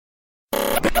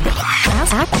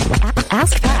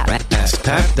AskPat.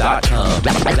 AskPat.com.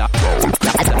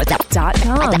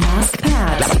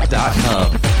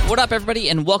 AskPat.com. What up, everybody,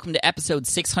 and welcome to episode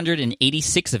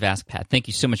 686 of Ask Pat. Thank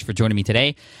you so much for joining me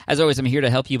today. As always, I'm here to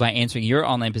help you by answering your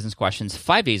online business questions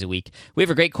 5 days a week. We have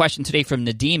a great question today from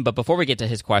Nadeem, but before we get to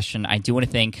his question, I do want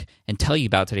to thank and tell you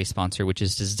about today's sponsor, which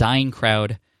is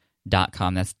DesignCrowd.com.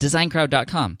 That's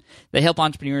DesignCrowd.com. They help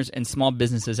entrepreneurs and small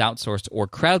businesses outsource or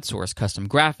crowdsource custom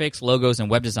graphics, logos, and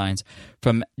web designs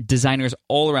from designers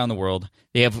all around the world.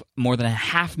 They have more than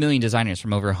 500,000 designers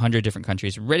from over 100 different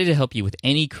countries ready to help you with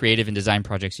any creative and design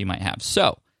projects you might have.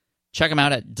 So check them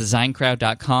out at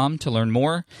DesignCrowd.com to learn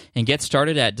more and get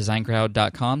started at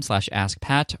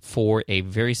DesignCrowd.com/AskPat for a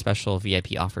very special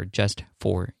VIP offer just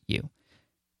for you.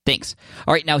 Thanks.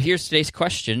 All right, now here's today's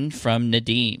question from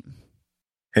Nadeem.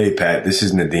 Hey, Pat, this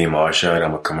is Nadeem Arshad.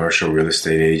 I'm a commercial real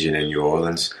estate agent in New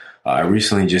Orleans. I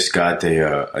recently just got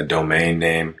a domain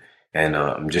name, and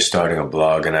I'm just starting a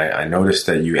blog, and I noticed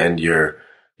that you end your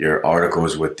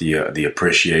articles with the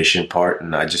appreciation part,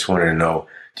 and I just wanted to know,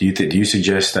 do you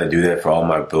suggest I do that for all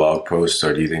my blog posts,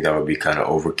 or do you think that would be kind of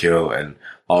overkill? And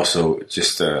also,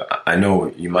 just I know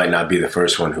you might not be the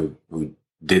first one who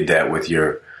did that with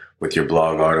your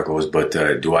blog articles, but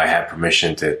do I have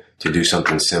permission to do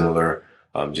something similar?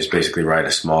 Just basically write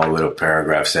a small little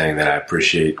paragraph saying that I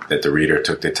appreciate that the reader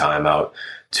took the time out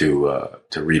to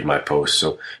read my post.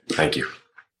 So thank you.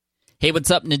 Hey,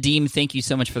 what's up, Nadeem? Thank you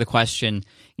so much for the question.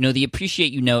 You know, the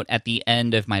appreciate you note at the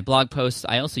end of my blog posts,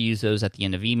 I also use those at the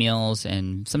end of emails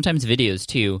and sometimes videos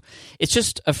too. It's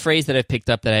just a phrase that I've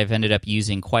picked up that I've ended up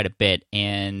using quite a bit.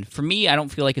 And for me, I don't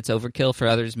feel like it's overkill. For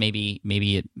others, maybe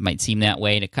it might seem that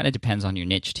way. And it kind of depends on your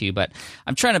niche too. But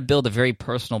I'm trying to build a very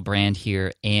personal brand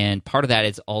here. And part of that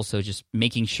is also just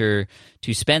making sure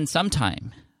to spend some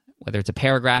time, whether it's a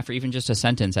paragraph or even just a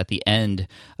sentence at the end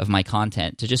of my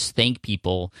content, to just thank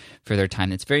people for their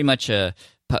time. It's very much a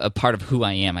part of who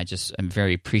I am. I'm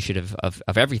very appreciative of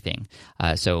everything.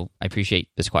 So I appreciate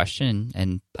this question,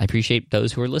 and I appreciate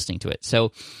those who are listening to it.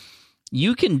 So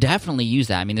you can definitely use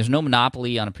that. I mean, there's no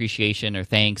monopoly on appreciation or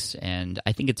thanks, and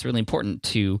I think it's really important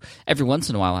to, every once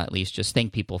in a while at least, just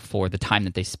thank people for the time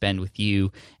that they spend with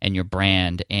you and your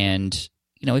brand. And,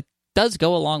 you know, it does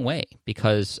go a long way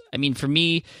because, I mean, for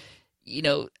me, you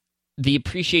know, the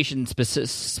appreciation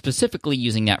specifically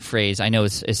using that phrase, I know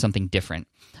is something different.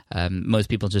 Most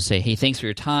people just say, hey, thanks for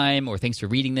your time, or thanks for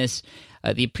reading this.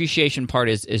 The appreciation part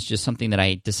is just something that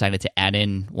I decided to add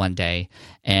in one day,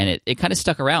 and it kind of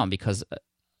stuck around because,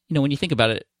 you know, when you think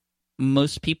about it,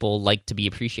 most people like to be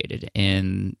appreciated,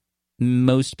 and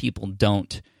most people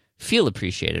don't feel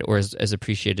appreciated or as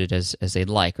appreciated as they'd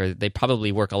like, or they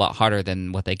probably work a lot harder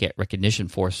than what they get recognition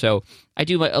for. So I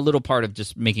do a little part of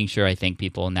just making sure I thank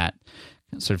people in that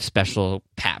sort of special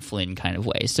Pat Flynn kind of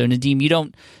way. So Nadeem, you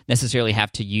don't necessarily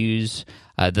have to use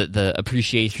the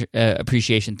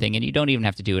appreciation thing, and you don't even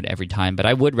have to do it every time. But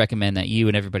I would recommend that you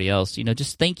and everybody else, you know,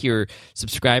 just thank your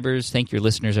subscribers, thank your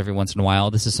listeners every once in a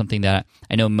while. This is something that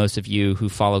I know most of you who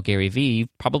follow Gary Vee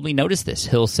probably notice this.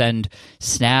 He'll send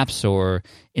snaps or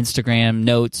Instagram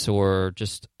notes or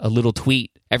just a little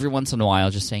tweet every once in a while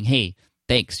just saying, hey,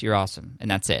 thanks, you're awesome,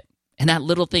 and that's it. And that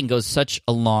little thing goes such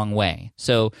a long way.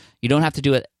 So you don't have to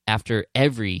do it after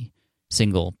every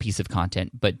single piece of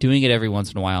content, but doing it every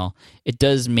once in a while, it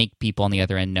does make people on the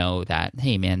other end know that,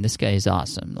 hey, man, this guy is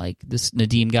awesome. Like this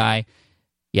Nadeem guy,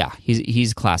 yeah,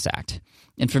 he's a class act.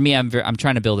 And for me, I'm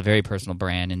trying to build a very personal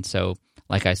brand. And so,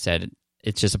 like I said,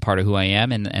 it's just a part of who I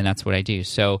am, and that's what I do.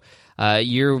 So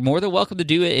you're more than welcome to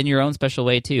do it in your own special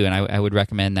way too. And I would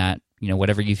recommend that, you know,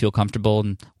 whatever you feel comfortable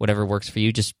and whatever works for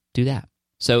you, just do that.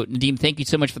 So, Nadeem, thank you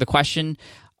so much for the question.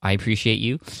 I appreciate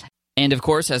you. And, of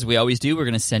course, as we always do, we're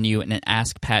going to send you an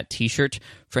Ask Pat t-shirt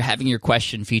for having your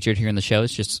question featured here in the show.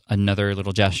 It's just another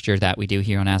little gesture that we do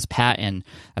here on Ask Pat, and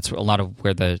that's a lot of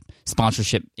where the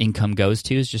sponsorship income goes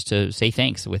to, is just to say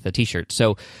thanks with a t-shirt.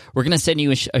 So we're going to send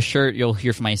you a shirt. You'll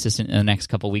hear from my assistant in the next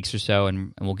couple of weeks or so,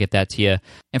 and we'll get that to you.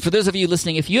 And for those of you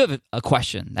listening, if you have a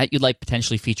question that you'd like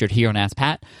potentially featured here on Ask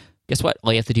Pat, guess what?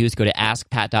 All you have to do is go to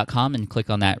AskPat.com and click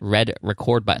on that red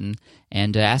record button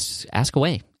and ask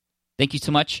away. Thank you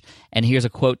so much. And here's a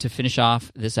quote to finish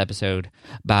off this episode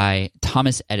by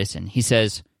Thomas Edison. He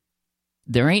says,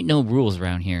 "There ain't no rules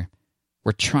around here.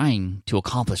 We're trying to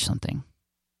accomplish something."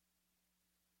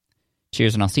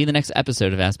 Cheers, and I'll see you in the next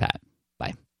episode of Ask Pat.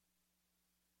 Bye.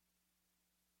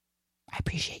 I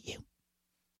appreciate you.